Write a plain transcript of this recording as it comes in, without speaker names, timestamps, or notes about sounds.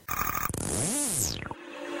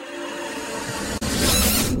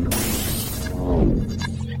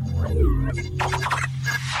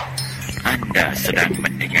sedang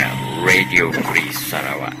mendengar Radio Free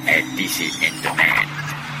Sarawak edisi Internet.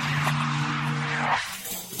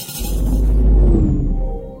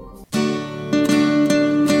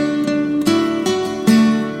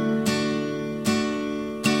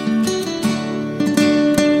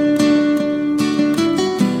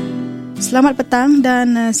 Selamat petang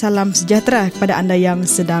dan salam sejahtera kepada anda yang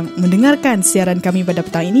sedang mendengarkan siaran kami pada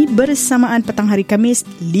petang ini bersamaan petang hari Khamis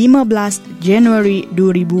 15 Januari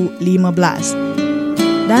 2015.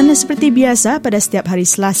 Dan seperti biasa pada setiap hari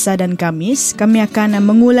Selasa dan Khamis, kami akan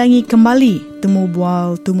mengulangi kembali temu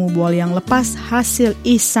bual yang lepas hasil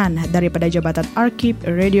ihsan daripada Jabatan Arkib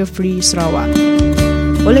Radio Free Sarawak.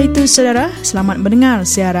 Oleh itu saudara, selamat mendengar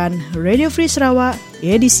siaran Radio Free Sarawak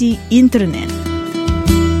edisi Internet.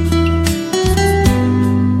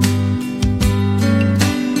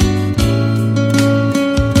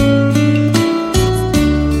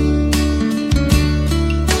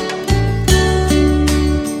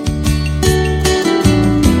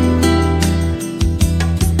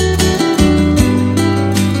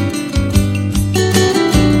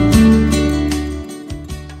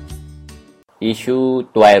 Isu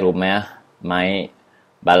tuai rumah mai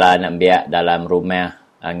bala nak biak dalam rumah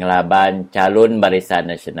ngelaban calon Barisan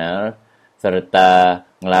Nasional serta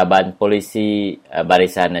ngelaban polisi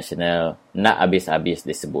Barisan Nasional nak habis-habis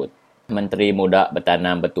disebut. Menteri Muda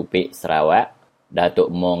Bertanam Bertupik Sarawak, Datuk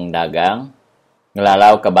Mong Dagang,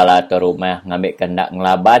 ngelalau ke bala tu rumah ngambil kendak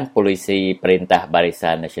ngelaban polisi Perintah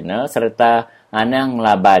Barisan Nasional serta anang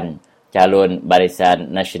ngelaban calon Barisan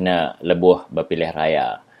Nasional lebuh berpilih raya.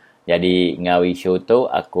 Jadi ngawi show tu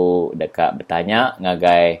aku dekat bertanya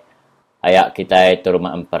ngagai ayak kita tu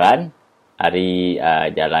rumah emperan hari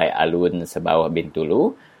jalai alun sebawah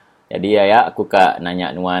Bintulu. Jadi ayak aku kak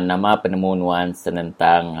nanya nuan nama penemu nuan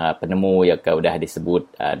senentang penemu yang sudah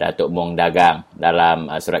disebut Datuk Mong Dagang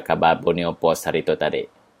dalam surat khabar Borneo Post hari tu tadi.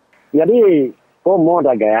 Jadi Mong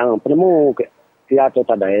Dagang penemu dia tu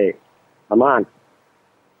tadi aman.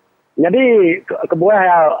 Jadi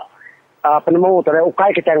kebuah penemu tadi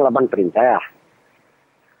ukai kita yang laban perintah.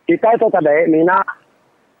 Kita itu tadi mina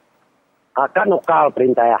akan nukal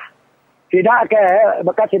perintah. Tidak ke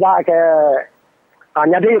bekas tidak ke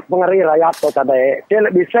jadi pengeri rakyat tu tadi. Dia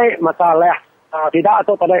bisa masalah tidak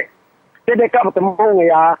atau tadi. Dia dekat bertemu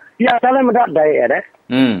ya. Ya salah mendak dai ada.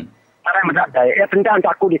 Salah mendak dai. Ya perintah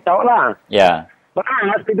aku ditahu lah. Ya.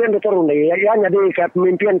 Bahkan presiden itu turun dia. Ya jadi ke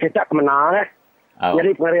pemimpin kita kemana.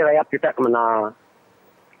 Jadi pengeri rakyat kita kemana.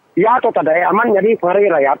 Ya tu tadi aman jadi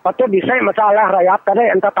pengeri rakyat. Patut bisa masalah rakyat tadi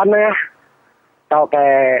entah tanah. Tahu ke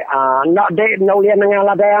nak dek naulian dengan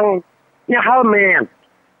ladang. Nya hal men.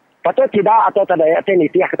 Patut tidak atau tadi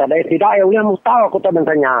ini tiak tadi tidak ya ulah mutal aku tu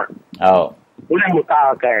bentanya. Oh. Ulah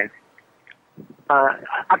mutal ke.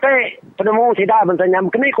 Apa penemu tidak bentanya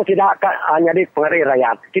mungkin aku tidak jadi pengeri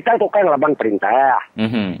rakyat. Kita itu kan laban perintah.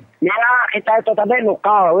 Ya kita itu tadi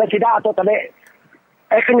nukal. Ulah tidak atau tadi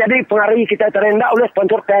kan jadi pengari kita terendah oleh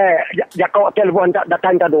sponsor ke Jakau telepon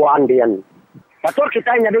datang dewan dia. Betul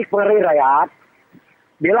kita jadi pengari rakyat.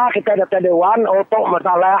 Bila kita datang dewan untuk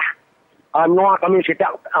masalah menua kami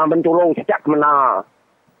setiap Bentulung setiap mana.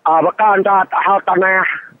 Bahkan hal tanah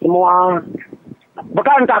semua.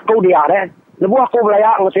 Bahkan aku dia deh. Lebuh aku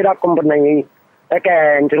belayak tidak kompensi.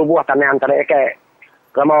 Eke buah tanah antara eke.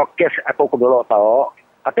 Kalau kes aku dulu tahu.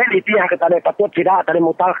 Tapi dia kata dia patut tidak tadi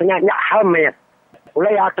mutal kenyanya halmet.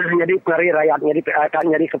 Ulai atas jadi pengari rakyat,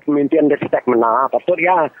 jadi kepemimpinan destek mana, patut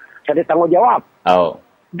ya jadi tanggung jawab. Oh.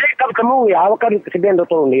 Dek kau ketemu ya, kan kesedihan tu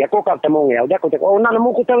turun dia, aku kau ketemu ya, udah aku cakap, nak nemu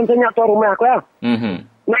kita tanya tu rumah aku ya.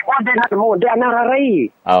 Nak kau dia nak nemu, dia anak rarai.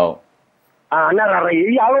 Oh. Anak rarai,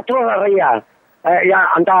 ya lo tu rarai ya. Ya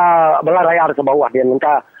antara belah raya ke bawah dia,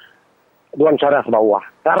 antara duan cara ke bawah.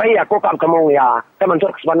 Rarai aku kau ketemu ya, kita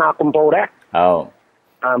mencuri kesana kumpul deh. Oh.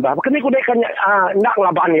 Bahkan ni aku dekat nak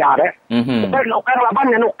laban ya deh. Orang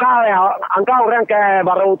laban yang nukal ya. Angkau orang ke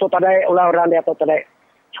baru tu tadi, ulah orang dia tu tadi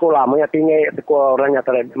sekolah, punya tinggi, orangnya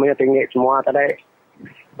tadi, punya tinggi semua tadi.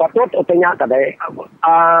 Patut utenya tadi.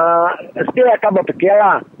 Setiap kau berfikir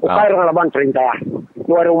lah, ukai orang laban perintah.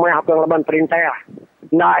 Dua rumah aku yang laban perintah.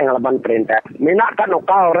 Nak yang laban perintah. Minak kan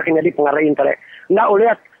nukal orang yang jadi pengarahin tadi. Nak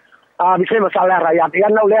ulihat bisa masalah rakyat.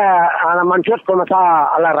 Ya nak ulihat mancut ke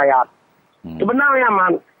masalah rakyat.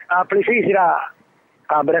 Sebenarnya polisi sudah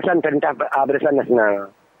barisan perintah Barisan Nasional.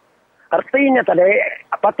 Artinya tadi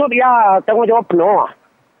patut dia tanggung jawab penuh.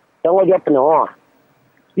 Tanggung jawab penuh.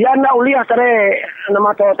 Dia nak uliah tadi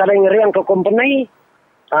nama tu tadi ngeriang ke company.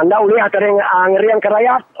 Nak uliah tadi ngeriang ke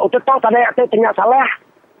rakyat. Untuk tahu tadi itu tanya salah.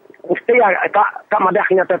 Mesti ya kak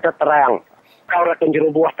madahnya terang. Kau rakan jeru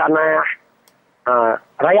buah tanah.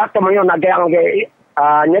 Rakyat tu mayu nagang lagi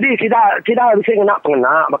Jadi tidak bisa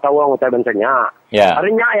pengena bakal uang utai bentanya. Ya.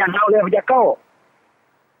 Harinya yang nak boleh berjakau.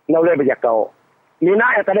 Nak boleh berjakau.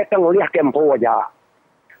 Nina yang tadi kan uliah kempu aja.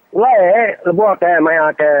 Lebuh ke maya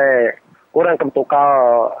ke kurang ketukar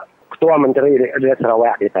ketua menteri di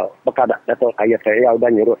Sarawak itu. Bakal Dato' Kaya saya udah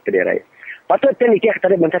nyuruh ke dia. Patut kan ikut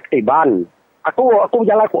tadi bentang ketiban. Aku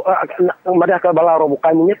jalan madah ke bala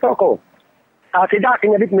bukan menyatu aku. Tidak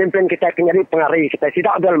kenyadi pemimpin kita, kenyadi pengaruh kita.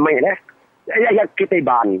 Tidak ada main ya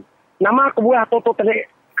ketiban. Nama aku buat tu tadi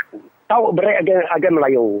tahu berai agak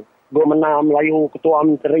Melayu. Gubernur Melayu, ketua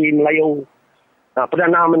menteri Melayu,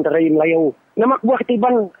 perdana menteri Melayu. Nama aku buat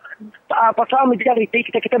ketiban pasal majoriti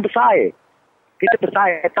kita besar. Kita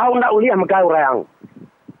besar. Tahu nak uliah megah orang.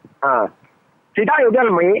 Tidak ada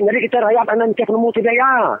main. Jadi kita rakyat anak cek nemu tidak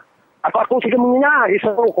ya. Aku sudah mengingat, isu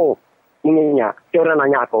mengingat. Dia orang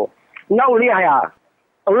nanya aku. Nak uliah ya.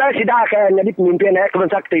 Uliah sudah jadi pemimpin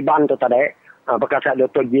kebencian ketiban tu tadi. Bakal saya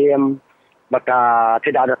Dr. Jim. Bakal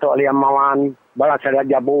tidak ada Dr. Liam Mawan. Bakal saya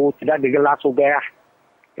Jabu. Tidak digelar sugah.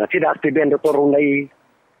 Tidak Stephen Dr. Rundai.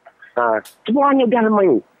 Semuanya dah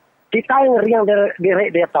main. Kita yang riang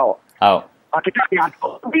dia tahu. Kita lihat.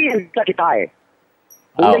 Ini kita.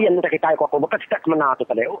 Undi yang kita kok bukan tidak mana tu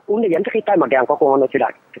tadi. Undi yang kita magang kok ono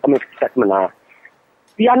tidak kita mesti tidak mana.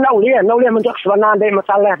 Dia nak uliah menjak sebenarnya deh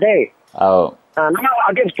masalah deh. Nak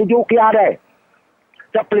agak setuju kia deh.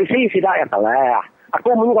 Tak polisi tidak ya salah.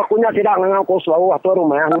 Aku mengakunya tidak mengaku selalu atau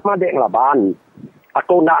rumah nama dek ngelaban.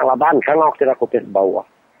 Aku nak ngelaban kan aku tidak kupis bawah.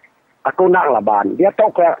 Aku nak ngelaban. Dia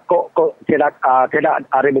tahu kok tidak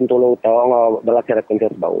ada bentulu tahu belajar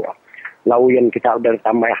kunci bawah. Lauyan kita udah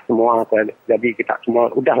tambah semua, jadi kita semua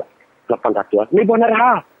udah 800. Ini benar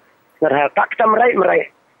ha. Tak kita merai.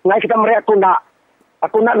 Ngai kita merai aku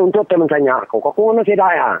nak nuntut teman saya. Kau ngono tidak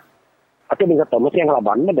ya. Atau bisa tahu mesti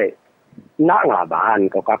ngelaban deh. Nak ngelaban,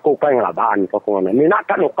 aku kan ngelaban kau ngono. Ni nak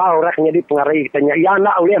kan kau orang jadi pengaruh kita ya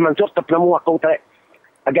nak uliah mansur ketemu aku teh.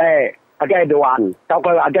 Agak doan. Tahu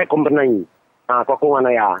kalau agak company. Kau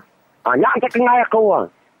ngono ya. Nyak tak kenal aku.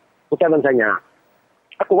 Teman saya.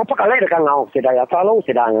 Aku apa kali dekat ngau sedaya selalu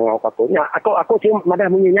sedang ngau aku. Aku sih madah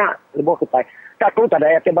menyinya lebih kita. Aku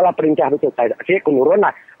tadi ya bala perintah itu saya. Saya kunurun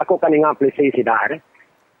lah. Aku kan ingat polisi sedar.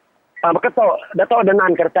 Maka tu dato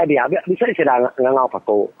dengan kereta dia bisa sedang ngau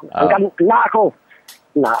aku. Kan nak aku.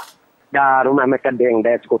 Nak dah rumah mereka deng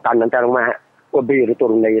dah skutan nanti rumah lebih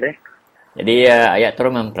turun lagi deh. Jadi ayat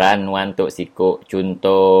terus memperan untuk siku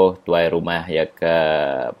contoh tuai rumah ya ke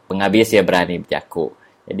penghabis ya berani berjakuk.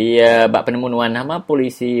 Jadi bak penemuan nama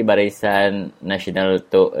polisi Barisan Nasional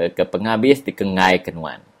tu ke penghabis dikengai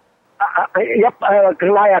kenuan. Ya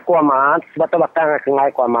kengai aku aman, sebab-sebab kengai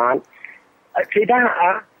aku aman. Tidak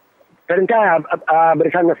perintah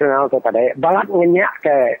Barisan Nasional tu tadi balat ngenyak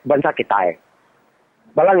ke bangsa kita.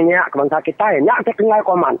 Balat ngenyak ke bangsa kita, nyak ke kengai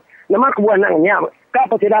aku aman. Nama kebuah nak ngenyak,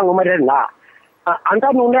 apa tidak ngomong dah.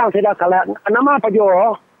 Antara nundang tidak kalah. Nama apa jo?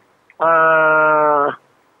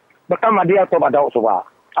 Pertama dia tu badau suka.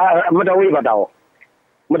 Medawi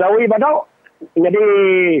badau jadi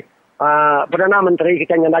Perdana Menteri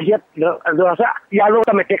kita yang najat rasa ya lo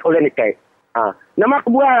tametek oleh nikai nama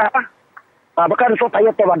kedua bakal so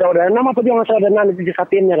tayat tu badau dan nama pejuang saya dengan di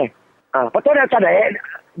satinnya deh betul dia tadi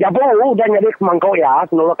jabu dan jadi mangkau ya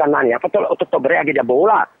penolak kanan ya betul untuk beri lagi jabu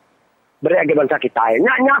lah beri lagi bangsa kita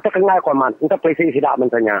nyak terkenal koman untuk polisi tidak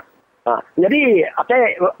mentanya. Jadi apa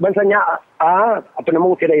bangsanya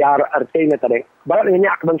penemu tidak ya artinya tadi balat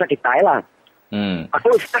nyak bangsa kita lah. Aku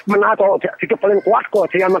setiap mana tu sikit paling kuat ko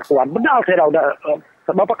saya amat kuat benar saya dah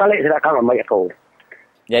beberapa kali saya akan ambil aku.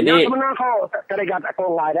 Jadi sebenarnya aku terdekat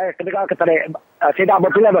aku ngai dah ketika tadi saya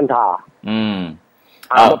berpilih bangsa.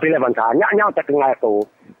 Berpilih bangsa nyak terkenal aku.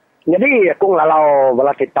 Jadi aku ngalau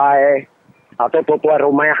bala kita atau tuan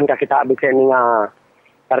rumah yang kita bisa ninga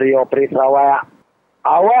Rio Prisrawaya.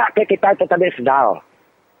 Awak ke kita itu tadi sedal.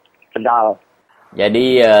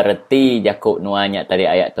 Jadi reti jakuk nuanya tadi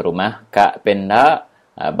ayat tu rumah kak penda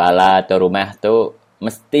bala tu rumah tu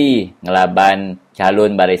mesti ngelaban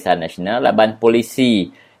calon Barisan Nasional laban polisi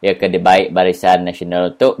ya ke baik Barisan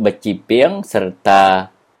Nasional tu berciping serta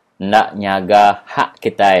nak nyaga hak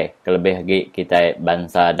kita kelebih lagi kita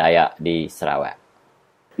bangsa Dayak di Sarawak.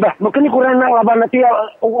 Bah, mungkin kurang nak laban nanti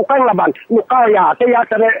bukan laban. Muka ya, ya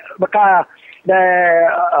tadi bekas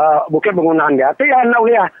bukan penggunaan dia. Tapi ya nak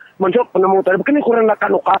lihat masuk penemu tadi. Bukan kurang nak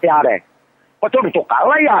nukas ya deh. Betul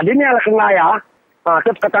kalah ya. Dia ni adalah kengai ya.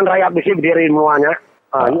 Tetap katan rakyat bisa berdiri semuanya.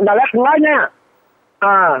 Dah lihat kengainya.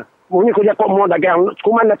 Mungkin kerja kok mau dagang.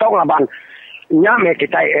 Kuman dah tahu laban. Nyame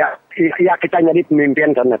kita ya kita jadi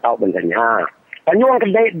pemimpin karena tahu bentanya. Penyuang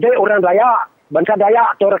kedai orang raya, bangsa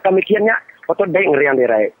Dayak atau rekamikiannya. Betul dek ngerian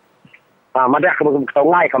dirai. Madah ke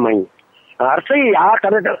ngai kami. Arti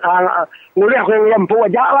kada nguliah ke lempu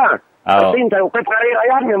aja lah. Arti saya ke pengari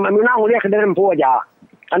rakyat mina nguliah ke lempu aja.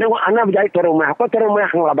 Ana berjaya tu rumah, aku tu rumah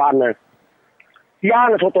ngelaban.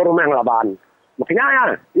 Yang tu rumah ngelaban.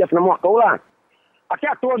 Makanya ya semua kau lah.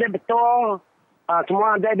 Akhirnya tu dia betul.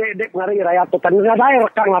 Semua dia pengari rakyat tu tan ngai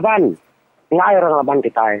rekan ngelaban. Ngai ngelaban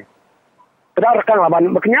kita. Pada rekan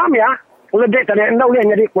ngelaban makanya ya. Ulah dia tadi anda ulah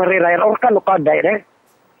jadi pengari rakyat rekan lu kadai deh.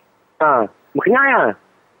 Makanya ya.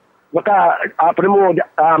 Maka penemu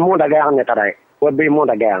mu dagang ni tadi. Lebih mu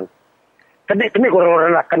dagang. Tadi kau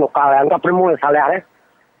orang rekan lokal yang tak penemu salah deh.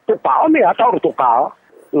 Tukau ni atau tukau.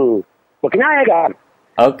 Makanya ya kan.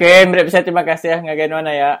 Okey, Mre bisa terima kasih ngagai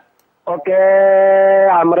nuana ya. Okey,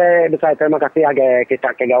 Amre bisa terima kasih agak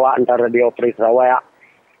kita kegawa antara radio Free Sarawak.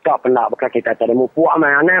 Kau pernah bekas kita tadi mu puak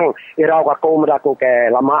manang irau aku meraku ke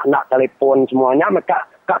lama nak telefon semuanya maka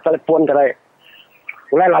kak telefon tadi.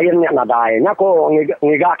 Mulai lainnya nadai. Aku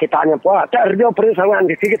ngiga kita nya puak. Tak radio Free Sarawak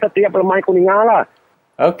di sini kita tiap lemai kuningnya lah.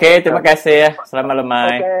 Okey, terima kasih ya. Selamat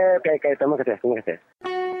lemai. Okey, terima kasih.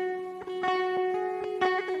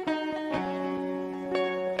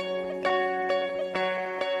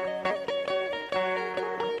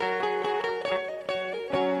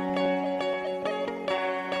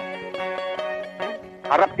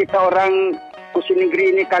 Harap kita orang Kusi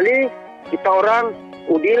Negeri ini kali, kita orang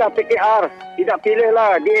udilah PKR. Tidak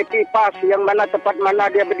pilihlah DAP PAS yang mana tempat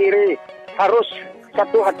mana dia berdiri. Harus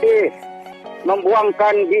satu hati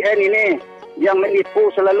membuangkan BN ini yang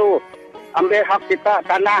menipu selalu. Ambil hak kita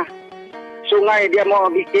tanah. Sungai dia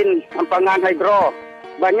mau bikin empangan hidro.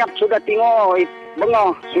 Banyak sudah tengok,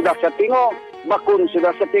 bengah sudah saya tengok, bakun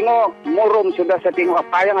sudah saya tengok, murum sudah saya tengok.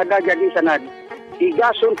 Apa yang ada jadi sana. 3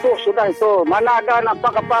 suntuk sudah itu. Mana ada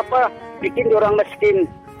nampak apa-apa, bikin orang miskin,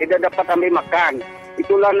 tidak dapat ambil makan.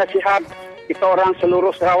 Itulah nasihat kita orang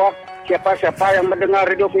seluruh Sarawak. Siapa-siapa yang mendengar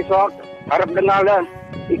Radio Fisok, harap dengarlah,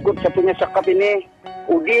 ikut satunya sekap ini.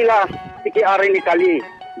 Udilah PKR ini kali.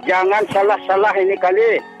 Jangan salah-salah ini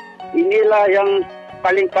kali. Inilah yang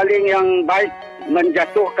paling-paling yang baik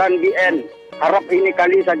menjatuhkan BN. Harap ini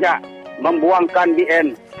kali saja membuangkan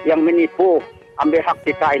BN yang menipu, ambil hak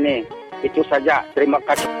kita ini. Itu saja. Terima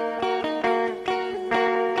kasih.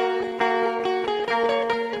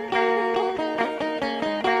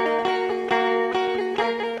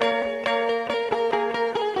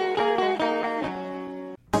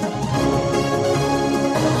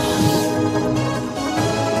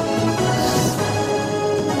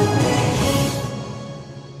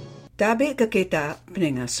 Tabi ke kita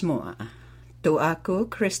pendengar semua. Tu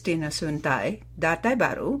aku Christina Suntai, datai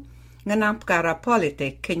baru ngenam perkara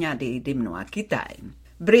politik kenyadi di menua kita.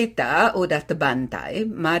 Berita udah terbantai,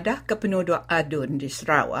 madah kependuduk adun di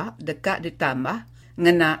Sarawak dekat ditambah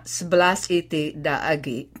ngena 11 iti da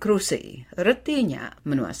agi kerusi. Retinya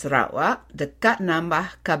menua Sarawak dekat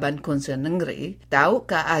nambah kaban konsen negeri tahu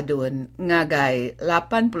ke adun ngagai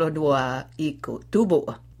 82 ikut tubuh.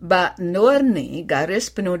 Ba nur ni garis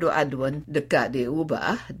penduduk aduan dekat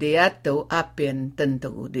diubah, dia tu apin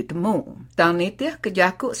tentu ditemu. Tang nitiah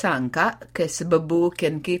kejakuk sangka ke sebebu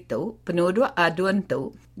ken kitu, penduduk aduan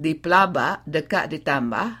tu di pelaba dekat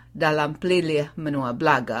ditambah dalam pelilih menua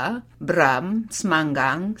Belaga, Bram,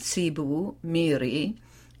 Semanggang, Sibu, Miri,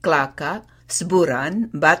 Kelaka, Seburan,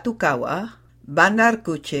 Batu Kawah, Bandar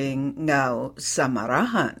Kucing, Ngau,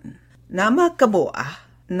 Samarahan. Nama kebuah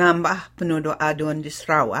nambah penduduk aduan di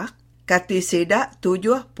Sarawak, kati sedak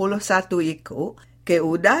 71 ikut, ke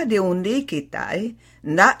udah diundi kita,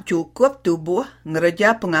 ndak cukup tubuh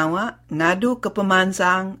ngereja pengawak ngadu ke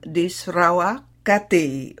pemansang di Sarawak,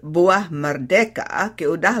 kati buah merdeka, ke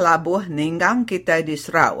udah labuh ninggang kita di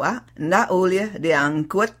Sarawak, ndak ulih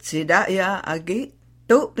diangkut sedak ya agi.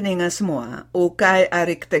 Tu peningat semua, ukai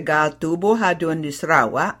arik tegal tubuh aduan di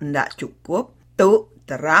Sarawak ndak cukup, tu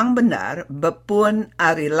terang benar bepun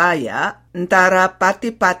ari laya antara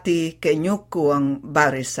parti-parti kenyukung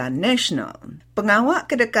Barisan Nasional.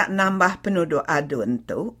 Pengawak kedekat nambah penduduk adun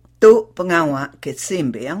tu pengawak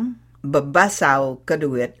kesimbing, bebasau ke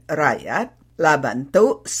duit rakyat, laban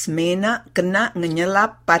tu semena kena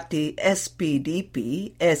ngenyelap parti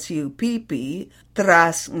SPDP, SUPP,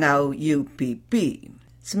 teras ngau UPP.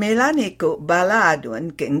 Sembilan ikut bala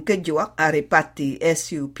aduan ke kejuak ari parti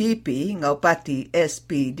SUPP ngau parti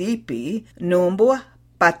SPDP nombor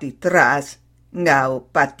parti teras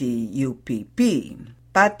ngau parti UPP.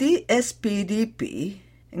 Parti SPDP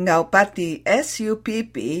ngau parti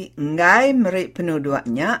SUPP ngai merik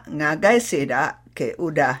penduduknya ngagai sedak ke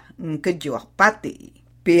udah kejuak parti.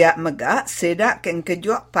 Pihak megak sedak ke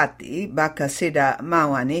kejuak parti baka sedak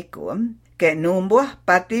mawanikum ke nombor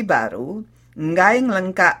parti baru ngai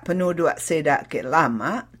ngelengkap penduduk sedak ke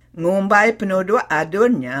lama, ngumbai penduduk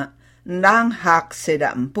adunnya, ndang hak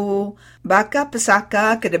sedak empu, baka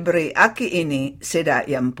pesaka kedeberi aki ini sedak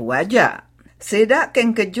yang empu aja. Sedak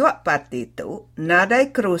keng kejuak parti tu,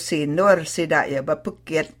 nadai kerusi nur sedak ya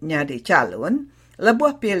berpukit nyadi calon,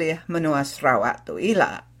 lebuh pilih menua Sarawak tu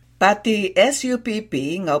ila. Parti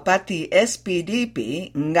SUPP ngau parti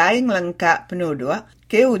SPDP ngai ngelengkap penduduk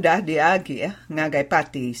ke udah diagih ngagai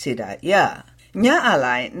parti sedak ya. Nya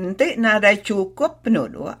alai nanti nadai cukup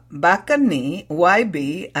penduduk, bahkan ni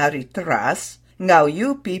YB hari teras ngau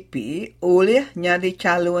UPP ulih nyadi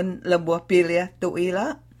calon lebuh pilih tu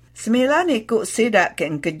ila. Sembilan ikut sedak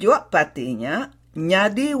keng kejuak partinya,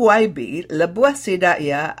 nyadi YB lebuh sedak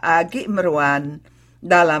ya agi meruan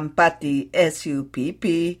dalam parti SUPP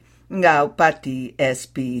ngau parti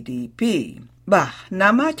SPDP. Bah,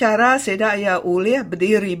 nama cara sedak ya ulih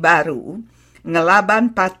berdiri baru,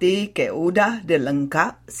 ngelaban parti ke udah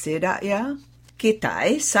dilengkap sedak ya.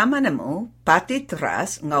 Kitai sama nemu parti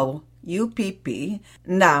teras ngau UPP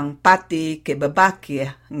nang parti ke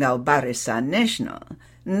bebakih ngau Barisan Nasional.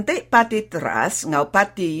 Nanti parti teras ngau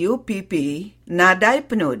parti UPP nadai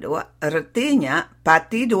penduduk, artinya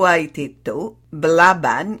parti dua itu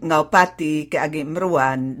belaban ngau parti keagi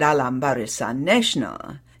meruan dalam Barisan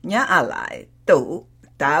Nasional. Nya alai tu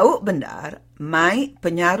tahu benar mai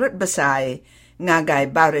penyarut besar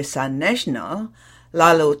ngagai Barisan Nasional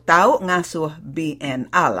lalu tahu ngasuh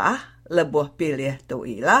BN Allah lebuh pilih tu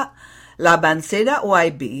ila laban sedak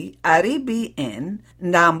YB ari BN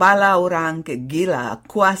ndang bala orang ke gila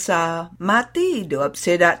kuasa mati hidup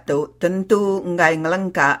sedak tu tentu ngai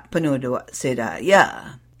ngelengkap penduduk sedak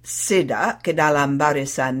ya. Sedak ke dalam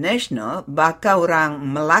Barisan Nasional baka orang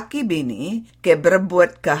melaki bini ke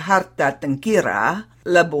berbuat ke harta tengkira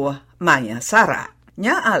lebuh maya sara.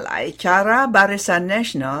 Nya alai cara Barisan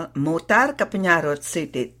Nasional mutar ke penyarut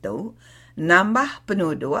sitit tu nambah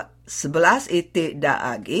penduduk 11 itik da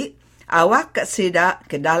agi. Awak ke sedak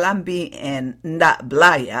ke dalam BN ndak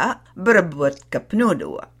belaya berebut ke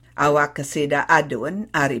penduduk. Awak ke sedak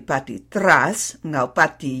adun ari parti teras ngau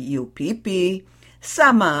parti UPP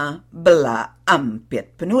sama bela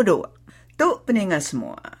ampit penduduk. Tu peningat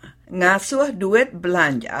semua. Ngasuh duit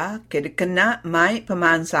belanja ke dikena mai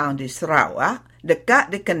pemansang di Sarawak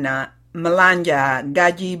dekat dikena melanja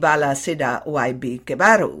gaji bala sedak YB ke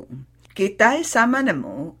baru. Kita sama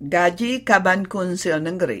nemu gaji Kaban Kunsil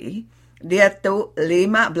Negeri dia tu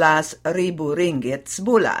RM15,000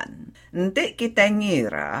 sebulan. Nanti kita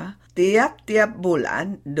ngira tiap-tiap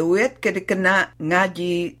bulan duit ke dikena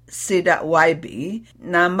ngaji sedak YB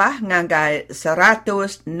nambah ngagai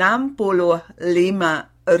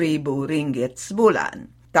RM165,000 sebulan.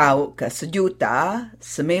 Tahu ke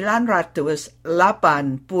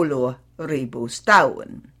RM1,980,000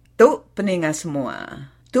 setahun. Tu peningat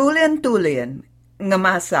semua. Tulen-tulen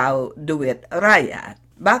ngemasau duit rakyat.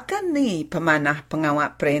 Bahkan ni pemanah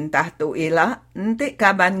pengawal perintah tu ila nanti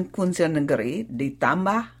Kaban Kunsil Negeri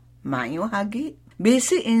ditambah mayu lagi.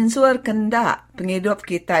 Bisi insur kendak penghidup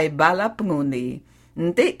kita bala pengundi.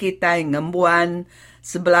 Nanti kita ngembuan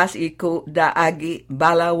 11 ikut da agi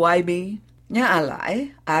bala YB. Nya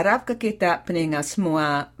alai, harap ke kita peningat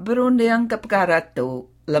semua berunding ke perkara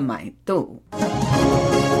tu lemah itu.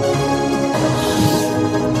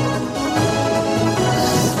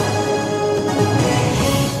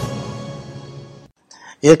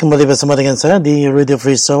 Ya, kembali bersama dengan saya di Radio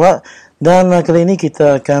Free Sarawak dan kali ini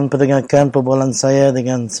kita akan pendengarkan perbualan saya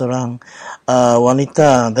dengan seorang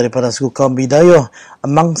wanita daripada suku kaum Bidayuh,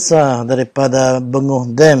 mangsa daripada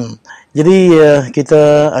Benguh Dam. Jadi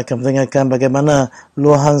kita akan mendengarkan bagaimana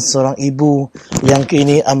luahan seorang ibu yang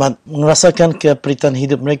kini amat merasakan keperitan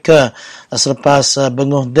hidup mereka selepas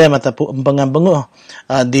Benguh Dam ataupun embangan Benguh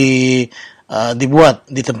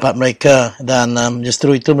dibuat di tempat mereka dan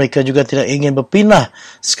justru itu mereka juga tidak ingin berpindah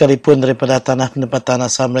sekalipun daripada penempatan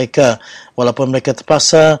asal mereka walaupun mereka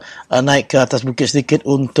terpaksa naik ke atas bukit sedikit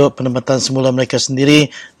untuk penempatan semula mereka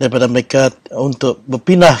sendiri daripada mereka untuk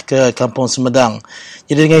berpindah ke Kampung Semedang.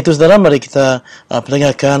 Jadi dengan itu saudara, mari kita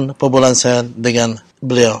pendengarkan perbualan saya dengan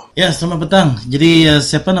beliau. Ya, selamat petang. Jadi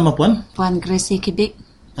siapa nama Puan? Puan Gracie Kibik.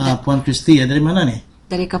 Puan Kristi, dari mana ni?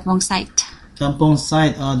 Dari Kampung Site. Kampung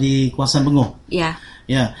Site di kawasan Benguh. Ya.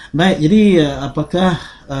 Ya, baik. Jadi apakah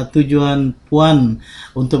tujuan Puan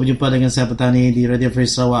untuk berjumpa dengan saya petang ini di Radio Free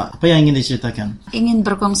Sarawak? Apa yang ingin diceritakan? Ingin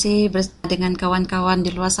berkongsi dengan kawan-kawan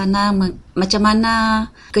di luar sana macam mana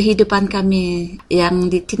kehidupan kami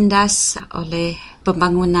yang ditindas oleh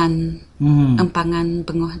pembangunan empangan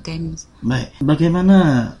Benguh Dam. Baik. Bagaimana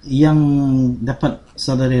yang dapat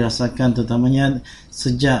saudari rasakan terutamanya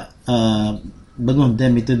sejak Bengoh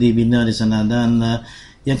Dam itu dibina di sana, dan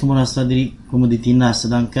yang kemudian ditindas,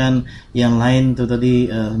 sedangkan yang lain tu tadi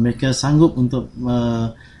mereka sanggup untuk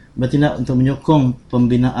bertindak untuk menyokong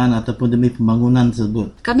pembinaan ataupun demi pembangunan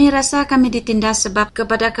tersebut. Kami rasa kami ditindas sebab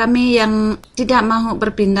kepada kami yang tidak mahu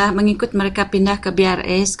berpindah, mengikut mereka pindah ke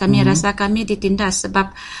BRS, kami rasa kami ditindas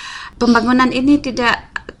sebab pembangunan ini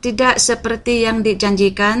tidak seperti yang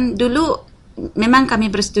dijanjikan. Dulu memang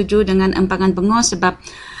kami bersetuju dengan empangan Bengoh sebab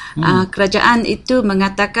kerajaan itu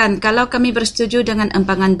mengatakan kalau kami bersetuju dengan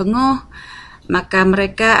empangan Bengoh, maka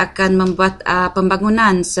mereka akan membuat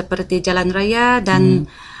pembangunan seperti jalan raya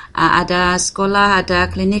dan ada sekolah,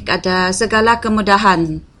 ada klinik, ada segala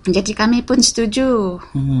kemudahan. Jadi kami pun setuju.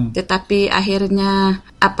 Tetapi akhirnya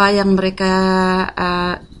apa yang mereka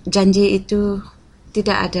janji itu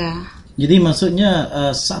tidak ada. Jadi maksudnya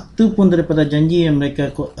satu pun daripada janji yang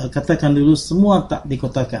mereka katakan dulu semua tak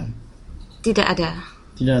dikotakan? Tidak ada.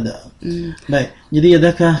 Baik. Jadi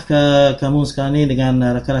adakah kamu sekarang ni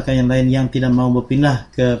dengan rakan-rakan yang lain yang tidak mahu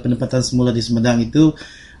berpindah ke penempatan semula di Semedang itu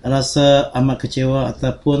rasa amat kecewa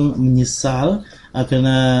ataupun menyesal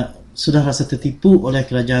kerana sudah rasa tertipu oleh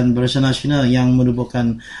kerajaan Barisan Nasional yang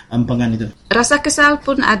menubuhkan empangan itu? Rasa kesal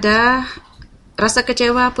pun ada, rasa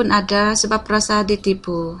kecewa pun ada sebab rasa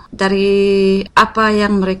ditipu dari apa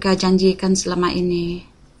yang mereka janjikan selama ini.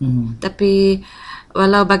 Tapi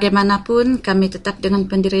walau bagaimanapun kami tetap dengan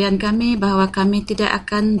pendirian kami bahawa kami tidak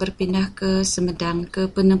akan berpindah ke Semedang, ke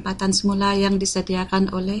penempatan semula yang disediakan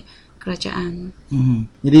oleh kerajaan.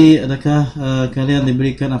 Jadi adakah kalian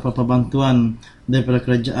diberikan apa-apa bantuan daripada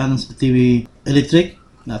kerajaan seperti elektrik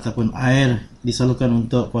ataupun air disalurkan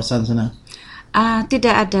untuk kawasan sana?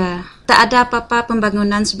 Tidak ada. Tak ada apa-apa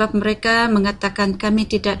pembangunan sebab mereka mengatakan kami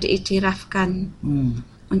tidak diiktirafkan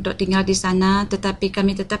untuk tinggal di sana, tetapi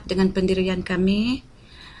kami tetap dengan pendirian kami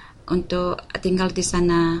untuk tinggal di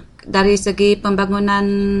sana. Dari segi pembangunan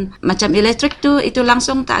macam elektrik tu itu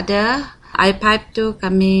langsung tak ada. Air pipe tu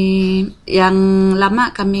kami yang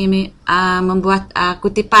lama kami membuat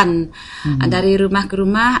kutipan dari rumah ke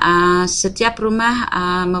rumah. Setiap rumah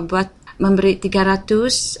memberi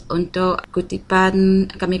 300 untuk kutipan,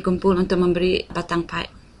 kami kumpul untuk memberi batang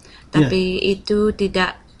pipe. Tapi itu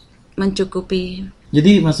tidak mencukupi.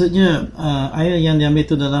 Jadi maksudnya air yang diambil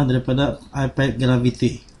itu adalah daripada air pipe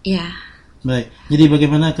gravity. Ya. Baik. Jadi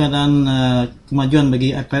bagaimana keadaan kemajuan bagi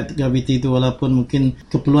iPad Gravity itu, walaupun mungkin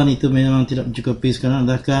keperluan itu memang tidak mencukupi sekarang?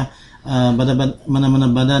 Adakah mana-mana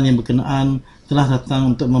badan yang berkenaan telah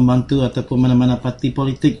datang untuk membantu ataupun mana-mana parti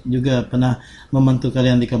politik juga pernah membantu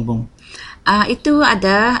kalian di kampung? Itu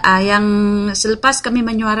ada yang selepas kami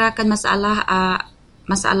menyuarakan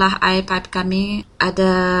masalah iPad kami,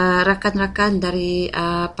 ada rakan-rakan dari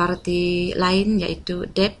parti lain iaitu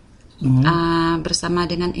DEP bersama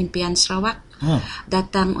dengan Impian Sarawak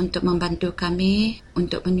datang untuk membantu kami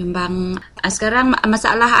untuk menyumbang. Sekarang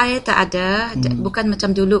masalah air tak ada, bukan macam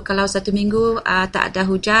dulu kalau satu minggu tak ada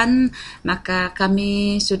hujan maka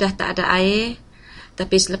kami sudah tak ada air.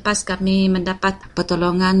 Tapi selepas kami mendapat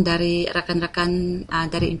pertolongan dari rakan-rakan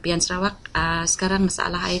dari Impian Sarawak, sekarang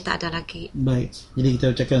masalah air tak ada lagi. Baik, jadi kita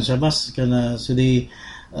ucapkan syabas kerana sudi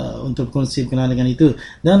untuk kongsi berkenaan dengan itu.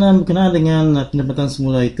 Dan berkenaan dengan pendapatan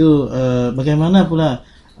semula itu, bagaimana pula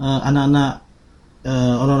anak-anak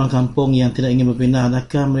orang-orang kampung yang tidak ingin berpindah?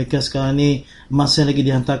 Adakah mereka sekarang ini masih lagi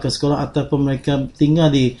dihantar ke sekolah ataupun mereka tinggal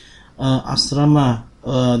di asrama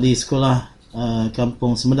di sekolah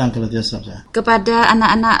kampung Semedang kalau tidak salah saya? Kepada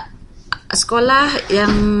anak-anak sekolah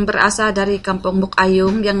yang berasal dari kampung Buk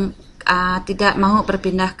Ayung yang tidak mahu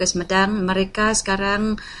berpindah ke Semedang, mereka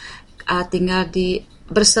sekarang tinggal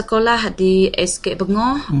bersekolah di SK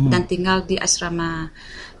Bengoh dan tinggal di asrama.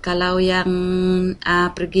 Kalau yang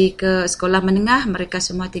pergi ke sekolah menengah, mereka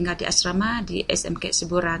semua tinggal di asrama di SMK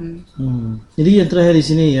Seburan. Jadi yang terakhir di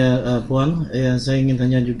sini Puan, saya ingin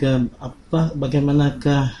tanya juga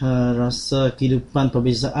bagaimanakah rasa kehidupan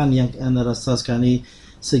perbezaan yang anda rasa sekarang ini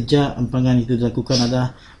sejak empangan itu dilakukan?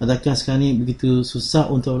 Adakah sekarang ini begitu susah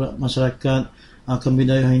untuk masyarakat kaum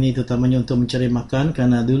Bidayuh ini, terutamanya untuk mencari makan?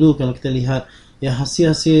 Kerana dulu kalau kita lihat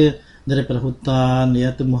hasil-hasil daripada hutan,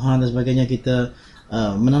 tumbuhan dan sebagainya, kita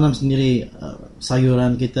menanam sendiri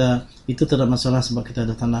sayuran kita, itu tak ada masalah sebab kita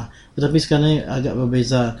ada tanah. Tetapi sekarang ini agak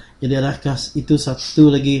berbeza. Jadi adakah itu satu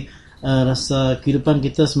lagi rasa kehidupan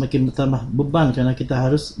kita semakin bertambah beban kerana kita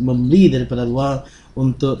harus membeli daripada luar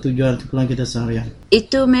untuk tujuan keperluan kita seharian?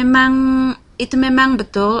 Itu memang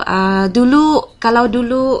betul. Kalau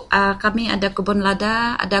dulu kami ada kebun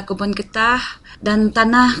lada, ada kebun getah dan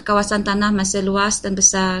kawasan tanah masih luas dan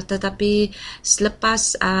besar. Tetapi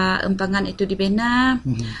selepas empangan itu dibina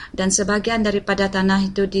dan sebahagian daripada tanah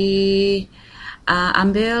itu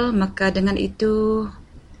ambil, maka dengan itu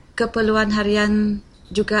keperluan harian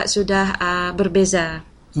juga sudah berbeza.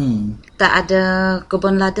 Tak ada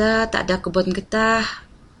kebun lada, tak ada kebun getah.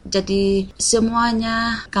 Jadi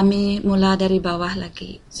semuanya kami mula dari bawah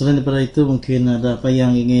lagi. Selain daripada itu, mungkin ada apa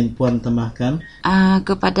yang ingin Puan tambahkan?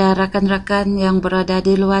 Kepada rakan-rakan yang berada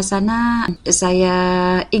di luar sana, saya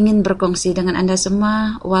ingin berkongsi dengan anda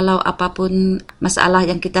semua, walau apapun masalah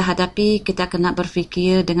yang kita hadapi, kita kena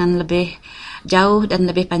berfikir dengan lebih jauh dan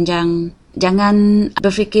lebih panjang. Jangan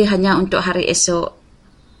berfikir hanya untuk hari esok.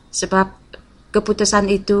 Sebab keputusan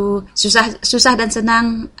itu susah dan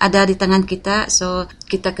senang ada di tangan kita, so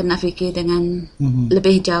kita kena fikir dengan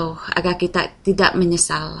lebih jauh agar kita tidak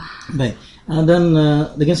menyesal. Baik, dan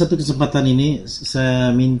dengan satu kesempatan ini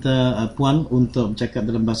saya minta Puan untuk bercakap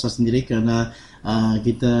dalam bahasa sendiri kerana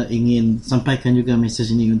kita ingin sampaikan juga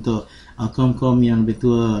mesej ini untuk kaum-kaum yang lebih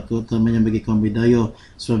tua, terutamanya bagi kaum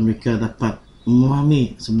Bidayuh, supaya mereka dapat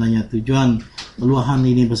memahami sebenarnya tujuan luahan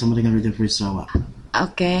ini bersama dengan Radio Free Sarawak.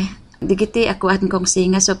 Okey. Digiti aku akan kongsi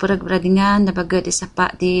nga so para beradingan na baga di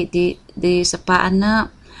sapa anak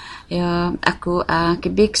ya aku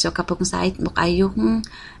kibik so kapung sait muk ayung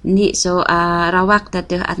ni so rawak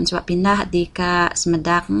dada an suap pindah di ka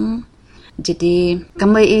semedang. Jadi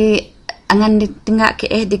kami angan ditengah ke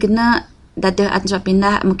digena dada an suap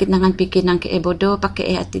pindah mungkin nangan pikir nang ke bodoh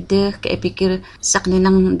pakai atide ke pikir sak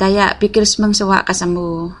ninang daya pikir semang sawa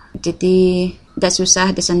kasambu. Jadi dah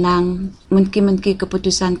susah, dah senang. Mungkin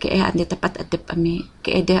keputusan ke anda tepat adep kami.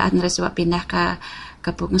 Ke anda reswa pindah ke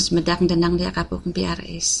kapung semedang danang dia kapung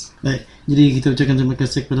PRS. Baik, jadi kita ucapkan terima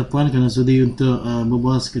kasih kepada Puan kerana sudi untuk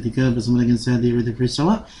berbual seketika bersama dengan saya di Radio Free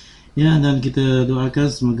Sarawak. Ya, dan kita doakan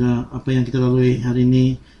semoga apa yang kita lalui hari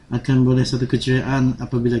ini akan boleh satu keceriaan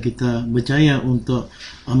apabila kita berjaya untuk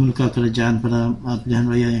menukar kerajaan pada pilihan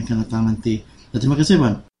raya yang akan datang nanti. Dan terima kasih,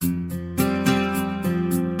 Puan.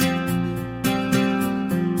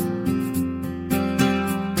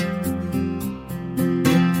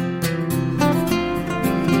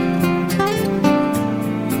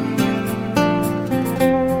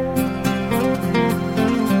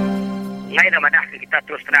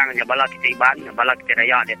 Terus terangnya bala kita iban, bala kita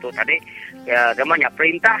raya dia tu tadi, namanya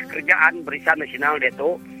perintah kerjaan Barisan Nasional dia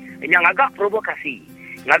tu, yang agak provokasi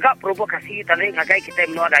tadi ngagai kita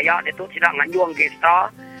menua daya dia tu tidak nganjuang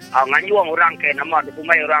gesta, nganjuang orang ke nama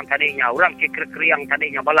dukumai orang tadinya, orang ke kriang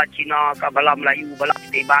tadinya bala Cina, ke bala Melayu, bala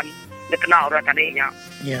kita iban, dia kena orang tadinya,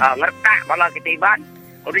 ngertak bala kita iban.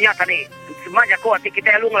 Orangnya tadi semua jago hati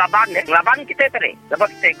kita lalu ngelaban kita tadi. Lepas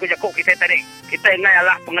kita jago kita tadi. Kita ingat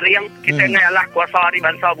ialah pengeriang, kita ingat ialah kuasa di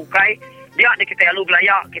bangsa bukai. Dia di kita lalu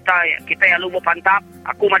belaya, kita lalu berpantap.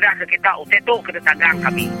 Aku madah ke kita uteto ke tagang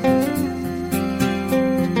kami.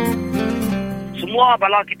 Semua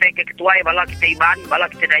bala kita ke ketua, bala kita iban, bala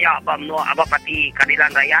kita daya, abah parti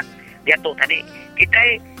keadilan rakyat. Dia tu tadi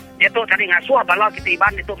dia tu tadi ngasuh bala kita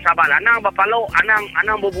iban itu sabar anang bapalo anang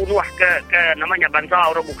berbunuh ke namanya bangsa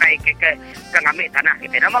orang bukai ke ngambil tanah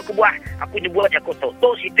kita nama aku buah aku nyebut aku tu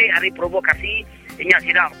siti hari provokasi inya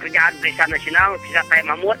sida kerjaan Barisan Nasional sida tay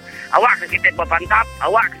mamut awak ke kita berpantap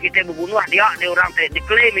awak ke kita berbunuh dia orang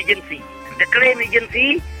declare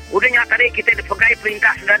emergency udahnya tadi kita dipegai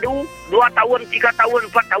perintah sedadu 2 tahun 3 tahun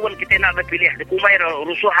 4 tahun kita nak berpilih dikumai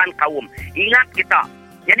rusuhan kaum ingat kita.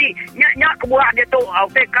 Jadi nyak kebuah dia tu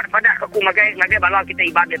tekad pada aku magai bala kita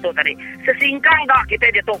ibad dia tu tadi. Sesingkang dah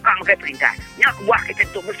kita dia tu kang magai perintah. Nyak kebuah kita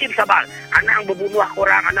tu mesti sabar. Anang berbunuh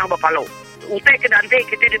orang, anang berpalo. Utai ke dante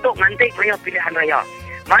kita dia tu ngantik maya pilihan raya.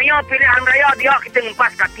 Maya pilihan raya dia kita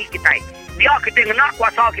ngempas kaki kita. Dia kita ngena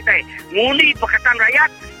kuasa kita. Nguli Pakatan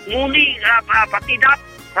Rakyat, nguli parti DAP,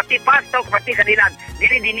 parti PAS atau parti keadilan.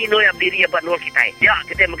 Jadi dini no yang diri abad nol kita. Dia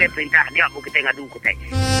kita magai perintah, dia aku kita ngadu kita.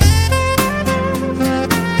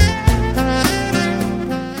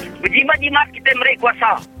 Berjimat-jimat kita meri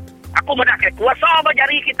kuasa. Aku mendakai kuasa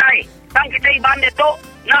berjari kita. Tang kita iban dia tu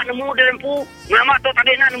nak nemu di lempu. Nama tu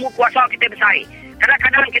tadi nak nemu kuasa kita besar.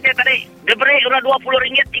 Kadang-kadang kita tadi diberi orang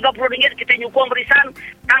RM20, RM30 kita nyukung barisan.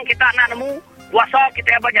 Tang kita nak nemu kuasa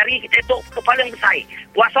kita berjari kita tu kepala yang besar.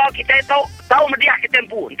 Kuasa kita tu tahu mediah kita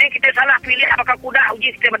empu. Nanti kita salah pilih apakah kuda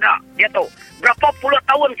uji kita benda. Dia tu berapa puluh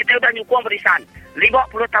tahun kita sudah nyukung barisan. 50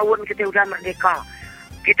 tahun kita sudah merdeka.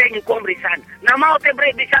 Kita nyukung barisan. Nama utai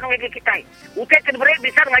beri barisan ngaji kita. Utai beri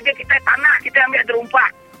barisan ngaji kita tanah kita ambil terumpah.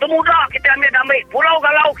 Temuda kita ambil damai. Pulau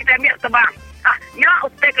Galau kita ambil tebang. Ya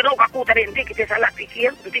utai kena kaku tadi. Nanti kita salah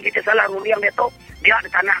fikir. Nanti kita salah ruliang dia tu. Dia ada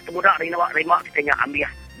tanah temuda rima kita ambil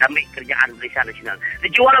damai kerjaan Barisan Nasional.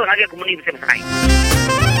 Dijual ngaji komunis besar-besar.